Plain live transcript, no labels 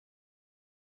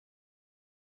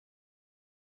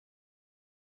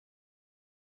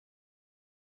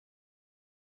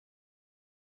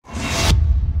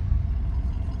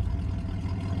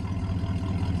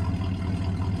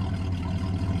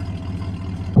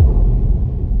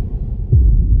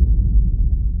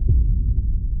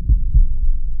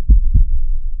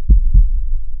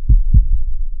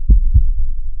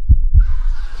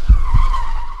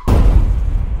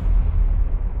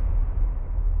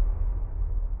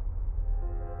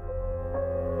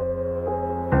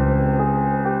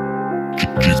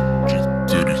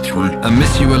G33. I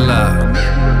miss you a lot.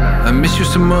 I miss you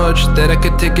so much that I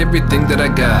could take everything that I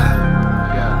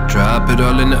got, drop it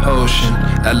all in the ocean.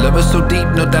 I love her so deep,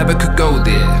 no diver could go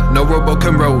there. No robo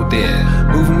can roll there,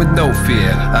 moving with no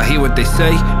fear. I hear what they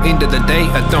say, end of the day,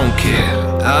 I don't care.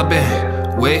 I've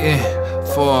been waiting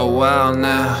for a while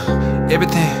now.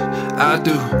 Everything I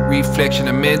do, reflection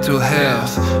of mental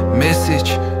health.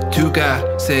 Message to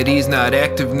God, said he's not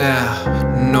active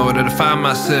now. In order to find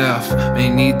myself, may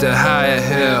need to hire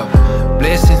help.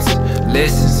 Blessings,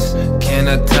 lessons,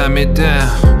 cannot tie me down.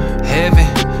 Heaven,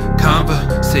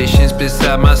 conversations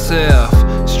beside myself.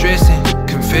 Stressing,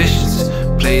 confessions,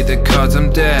 play the cards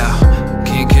I'm down.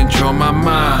 Can't control my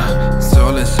mind, it's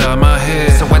all inside my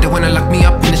head. So why they wanna lock me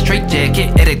up in a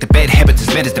straitjacket? Edit the bad habits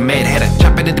as bad as the mad hatter.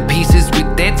 Chop it into pieces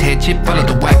with that head chip. Follow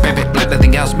the white rabbit, like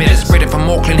nothing else matters. Spread it from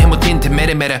Auckland, Hamilton to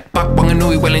Meta. Buck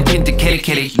Wanganui, Wellington to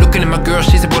Kelly. Looking at my girl,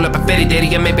 she's a roll up a fatty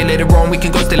daddy. And maybe later on we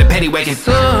can go steal a paddy wagon.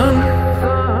 Son,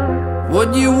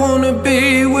 what you wanna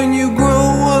be when you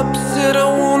grow up? Said I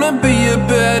wanna be a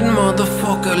bad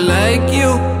motherfucker like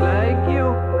you.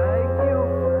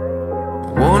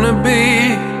 Wanna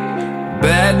be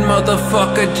bad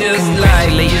motherfucker just like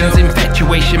you. Congratulations,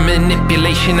 infatuation,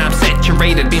 manipulation. I'm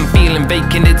saturated, been feeling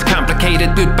vacant, it's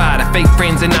complicated. Goodbye to fake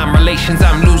friends and non-relations.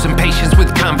 I'm losing patience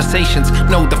with conversations.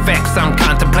 Know the facts I'm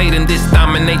contemplating. This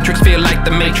dominatrix feel like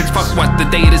the Matrix. Fuck what the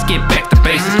daters, get back to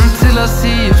basics. Until I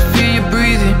see you, feel you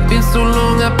breathing. Been so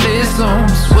long I play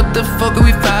songs. What the fuck are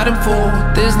we fighting for?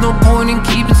 There's no point in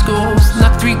keeping scores.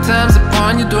 Knock 3 times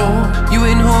upon your door. You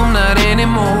ain't home, not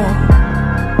anymore.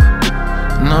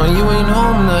 No, you ain't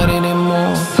home, not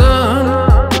anymore. Son,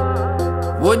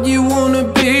 what you wanna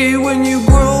be when you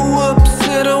grow up?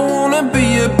 Said I wanna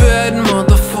be a bad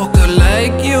motherfucker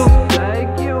like you.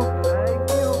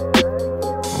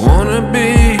 Wanna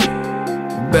be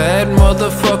bad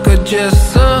motherfucker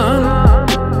just son.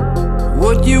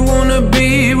 What you wanna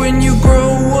be when you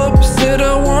grow up? Said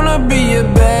I wanna be a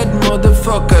bad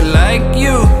motherfucker like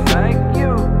you.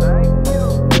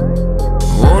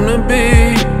 Wanna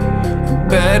be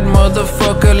bad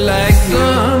motherfucker like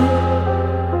son.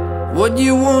 What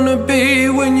you wanna be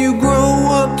when you grow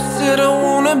up? Said I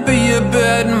wanna be a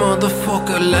bad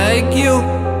motherfucker like you.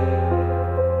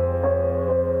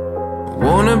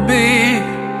 Wanna be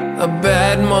a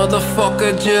bad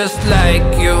motherfucker just like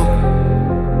you.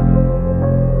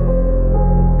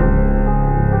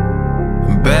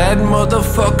 Bad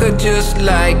motherfucker just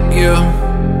like you.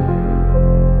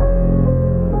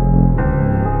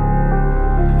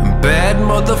 Bad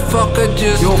motherfucker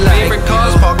just your like favorite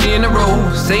cars parked in a row.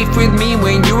 Safe with me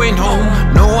when you ain't home.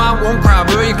 No, I won't cry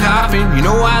where you're coughing. You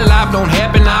know our life don't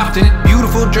happen often.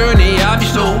 Beautiful journey of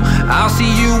your soul. I'll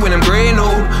see you when I'm gray and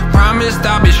old. Promised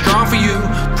I'll be strong for you.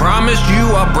 Promised you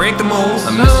I'll break the mold.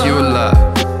 I miss you a lot.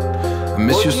 I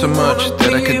miss you so much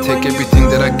that I could take everything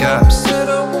that I got,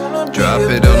 drop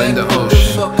it all in the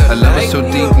ocean. I love it so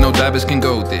deep, no divers can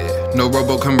go there. No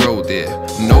robo can roll there.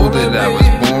 Know that I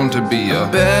was born to be a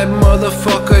bad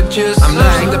motherfucker just I'm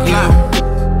like the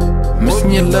plot.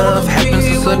 Missing your love happened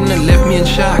so sudden it left me in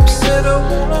shock.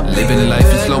 Living life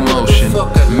in slow motion.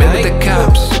 Remember the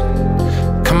cops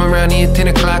come around here 10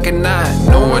 o'clock at night.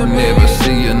 No, I'd never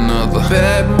see another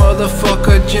bad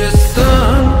motherfucker just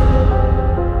son.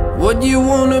 What you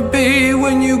wanna be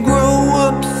when you grow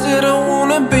up? Said I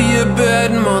wanna be a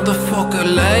bad motherfucker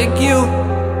like you.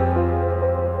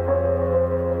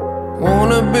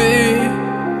 Wanna be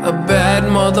a bad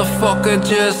motherfucker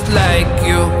just like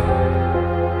you.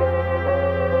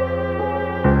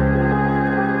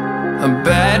 A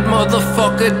bad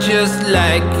motherfucker just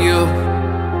like you.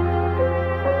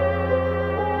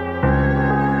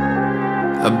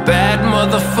 A bad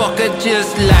motherfucker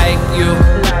just like you.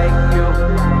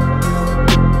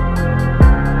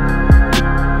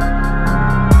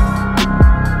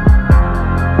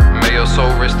 May your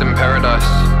soul rest in paradise,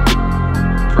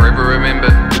 forever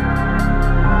remembered,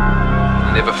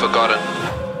 never forgotten.